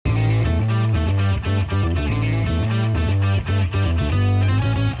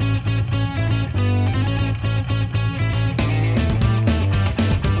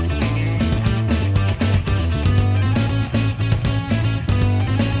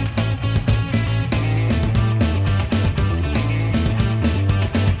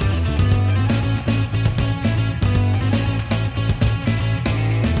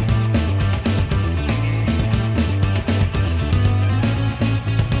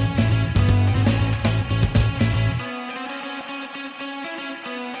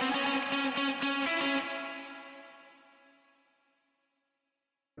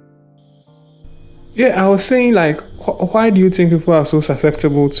I was saying, like, why do you think people are so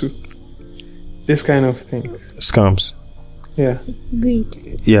susceptible to this kind of things? Scams. Yeah.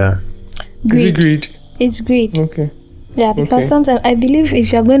 Greed. Yeah. Is it greed? It's greed. Okay. Yeah, because sometimes I believe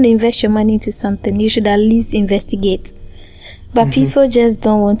if you're going to invest your money into something, you should at least investigate. But people just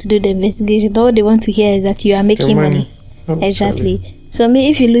don't want to do the investigation. All they want to hear is that you are making money. Exactly. So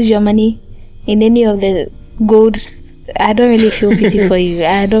if you lose your money in any of the golds, I don't really feel pity for you.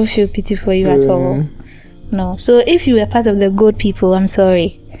 I don't feel pity for you at all. No. So if you were part of the gold people, I'm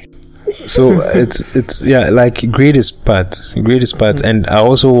sorry. So it's like greed is part, and I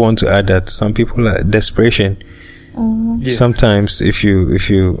also want to add that some people are desperation. Sometimes if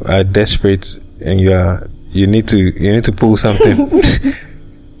you are desperate and you need to pull something,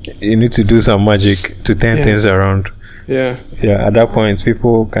 you need to do some magic to turn things around. Yeah. At that point,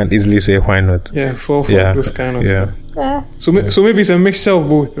 people can easily say, "Why not?" Yeah, for those kind of stuff. So maybe it's a mixture of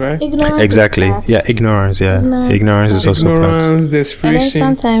both, right? Ignorance. Exactly. Ignorance. Ignorance is also part. Ignorance, desperation.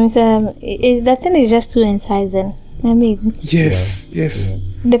 And then sometimes that thing is just too enticing. I mean, yes.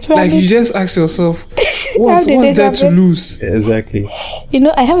 Like you just ask yourself, what's there to lose? Exactly.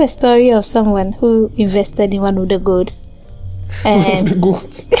 I have a story of someone who invested in one of the golds, and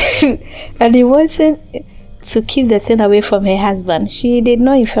and he wanted to keep the thing away from her husband. She did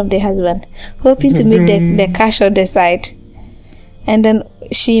not inform the husband, hoping to make the cash on the side. And then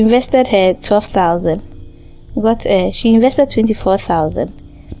she invested her 12,000. She invested 24,000.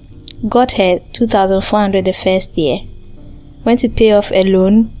 Got her 2,400 the first year. Went to pay off a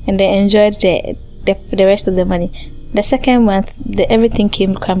loan and then enjoyed the rest of the money. The second month, everything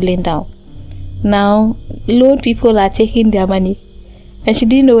came crumbling down. Now, loan people are taking their money. And she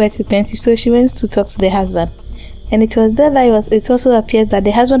didn't know where to turn to, so she went to talk to the husband. And it was there that it also appears that the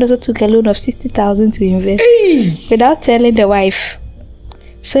husband also took a loan of 60,000 to invest without telling the wife.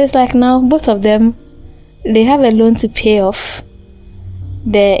 So it's like now both of them, they have a loan to pay off.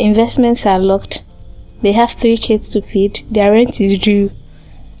 Their investments are locked. They have 3 kids to feed. Their rent is due.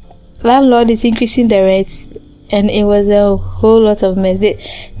 Landlord is increasing the rents, and it was a whole lot of mess.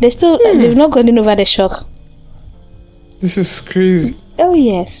 They've not gotten over the shock. This is crazy. Oh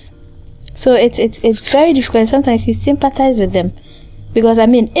yes. So it's very difficult. Sometimes you sympathize with them, because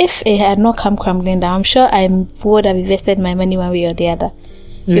if it had not come crumbling down, I'm sure I would have invested my money one way or the other.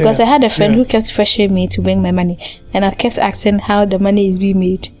 Because I had a friend who kept pressuring me to bring my money, and I kept asking how the money is being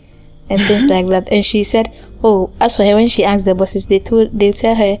made and things like that. And she said, as for her, when she asked the bosses, they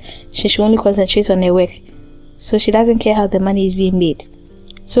tell her she should only concentrate on her work, so she doesn't care how the money is being made.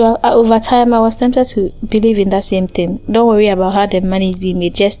 So over time, I was tempted to believe in that same thing. Don't worry about how the money is being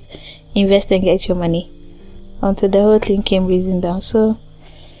made. Just invest and get your money. Until the whole thing came reason down. So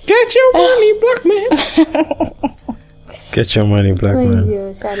get your money, black man. Get your money, black man.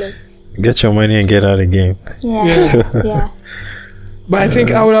 Get your money and get out of the game. Yeah. But I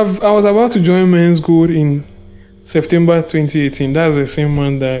think I was about to join Men's Gold in September 2018. That's the same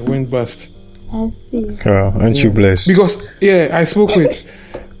one that went bust. I see. Oh, aren't you blessed? Because I spoke with,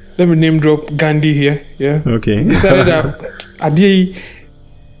 let me name drop Gandhi here. Yeah. Okay. He said that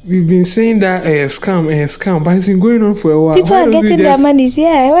we've been saying that a scam, but it's been going on for a while. People are getting their monies.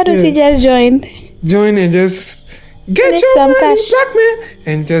 Why don't you just join? Join and just get your money, black man,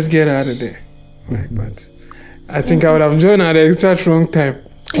 and just get out of there. Right, but I think I would have joined at the exact wrong time.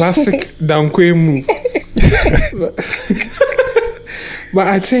 Classic Dankwe move. But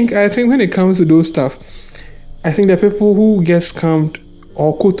I think when it comes to those stuff, I think the people who get scammed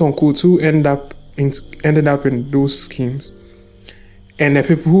or quote unquote who ended up in those schemes, and the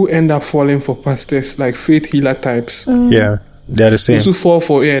people who end up falling for pastors like faith healer types. Yeah, they're the same. Those who fall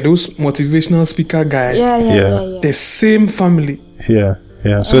for those motivational speaker guys. Yeah. The same family. Yeah.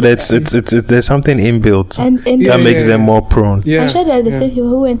 So there's something inbuilt that makes them more prone. I'm sure they're the same people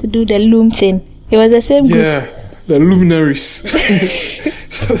who went to do the loom thing. It was the same group. Yeah. The luminaries.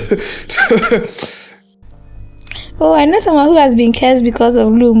 I know someone who has been cursed because of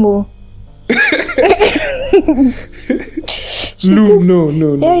Lumo.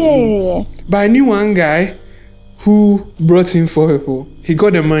 No. Yeah. But I knew one guy who brought in 4 people. He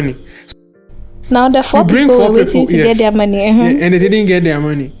got the money. Now the 4 people were waiting to get their money. And they didn't get their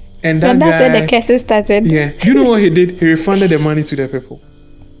money. And that's where the curses started. Yeah. You know what he did? He refunded the money to the people.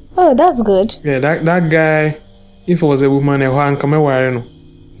 Oh, that's good. Yeah, that guy, if it was a woman, but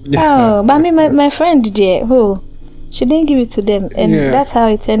my friend did. She didn't give it to them, and that's how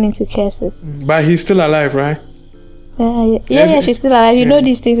it turned into curses. But he's still alive, right? Yeah, she's still alive. You know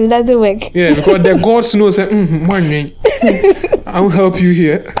these things, it doesn't work. Yeah, because the gods know, say, I'll help you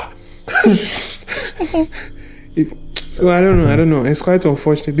here. So I don't know. It's quite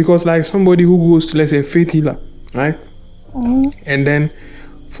unfortunate because like somebody who goes to, let's say, a faith healer, right? And then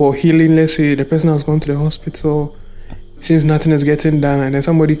for healing, let's say the person has gone to the hospital, seems nothing is getting done, and then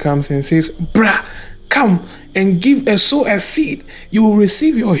somebody comes and says, "Bruh, come and sow a seed. You will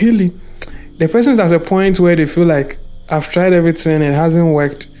receive your healing." The person is at a point where they feel like, I've tried everything, it hasn't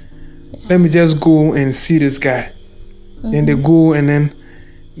worked. Let me just go and see this guy. Then they go, and then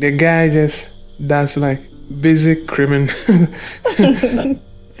the guy just does like basic criminal.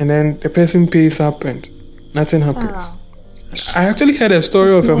 And then the person pays up and nothing happens. Wow. I actually heard a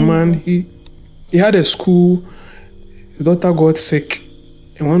story of a man. He had a school. His daughter got sick,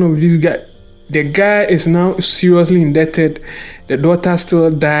 and one of these guys, the guy is now seriously indebted. The daughter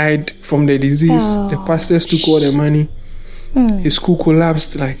still died from the disease. The pastors took all the money. His school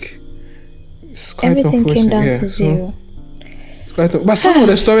collapsed. Like, it's quite Everything unfortunate. came down to zero. It's quite but some of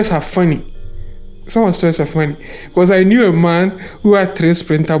the stories are funny. Because I knew a man who had 3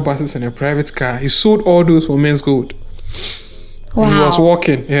 Sprinter buses and a private car. He sold all those for men's gold. Wow. And he was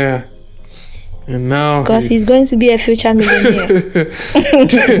walking, yeah. And now Because he's going to be a future millionaire.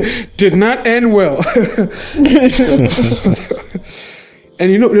 did not end well.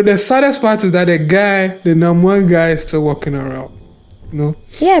 And you know, the saddest part is that the number one guy is still walking around. You know?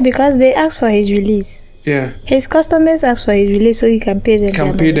 Yeah, because they asked for his release. Yeah. His customers asked for his release so he can pay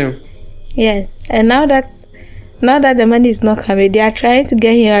them. Yes. And now that the money is not coming, they are trying to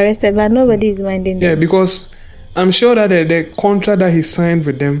get him arrested, but nobody is minding them. Yeah, because I'm sure that the contract that he signed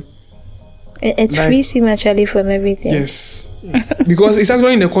with them, it frees him actually from everything. Yes. Because it's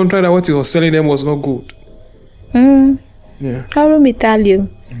actually in the contract that what he was selling them was not good. Yeah. Harum Italium.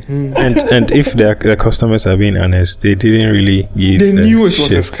 And if their customers are being honest, they didn't really give. They knew it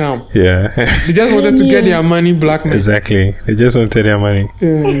was a scam. Yeah. They just wanted to get their money blackmail. Exactly. They just wanted their money.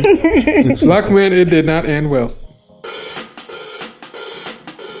 Yeah. Blackmail, it did not end well.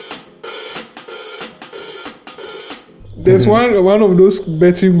 There's one of those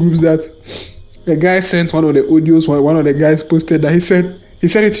betting groups that the guy sent one of the audios. One of the guys posted that he said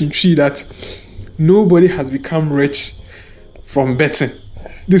it in Chi that nobody has become rich from betting.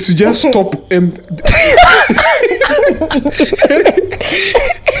 They should just stop. He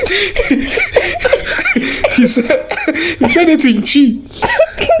said it in Chi,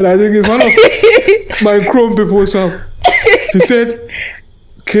 and I think it's one of my Chrome people. So he said,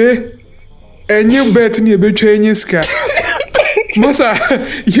 "Okay, and you bet me a bit any sky." Masa,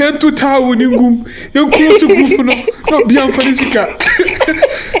 yen to town gum, yen close group no be on Felicika.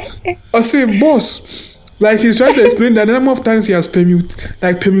 I say, boss, like he's trying to explain that the number of times he has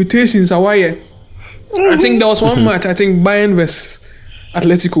permutations are why. I think there was one match, I think Bayern versus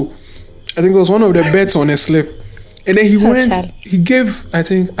Atletico. I think it was one of the bets on a slip. And then he gave, I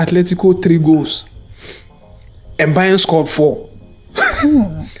think, Atletico 3 goals. And Bayern scored 4.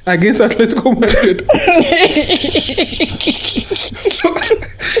 Against Atletico Madrid. So,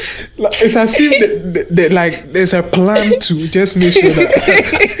 it's as if there's a plan to just make sure that.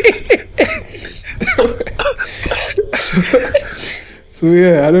 so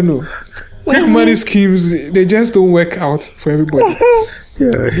yeah, I don't know. Quick money schemes, they just don't work out for everybody.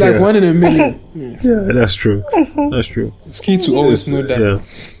 Yeah, 1 in a million. Yes. Yeah, that's true. That's true. It's key to always know that. Yeah.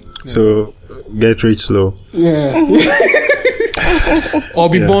 So get rich slow. Yeah. Or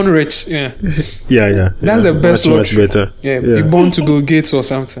be born rich. Yeah. Yeah. That's the best lottery. Much better. Yeah. Be born to Bill Gates or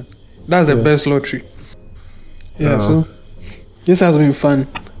something. That's the best lottery. Yeah. So this has been fun.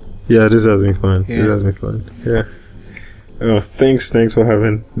 Yeah, this has been fun. Yeah. Oh, thanks for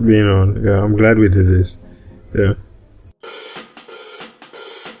being on. Yeah, I'm glad we did this. Yeah.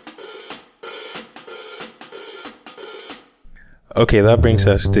 Okay, that brings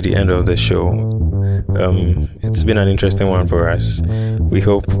us to the end of the show. It's been an interesting one for us. We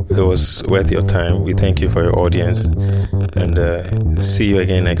hope it was worth your time. We thank you for your audience, and see you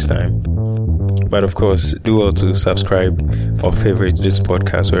again next time. But of course, do well to subscribe or favorite this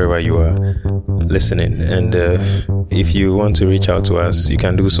podcast wherever you are listening. And if you want to reach out to us, you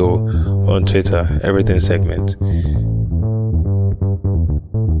can do so on Twitter, Everything Segment.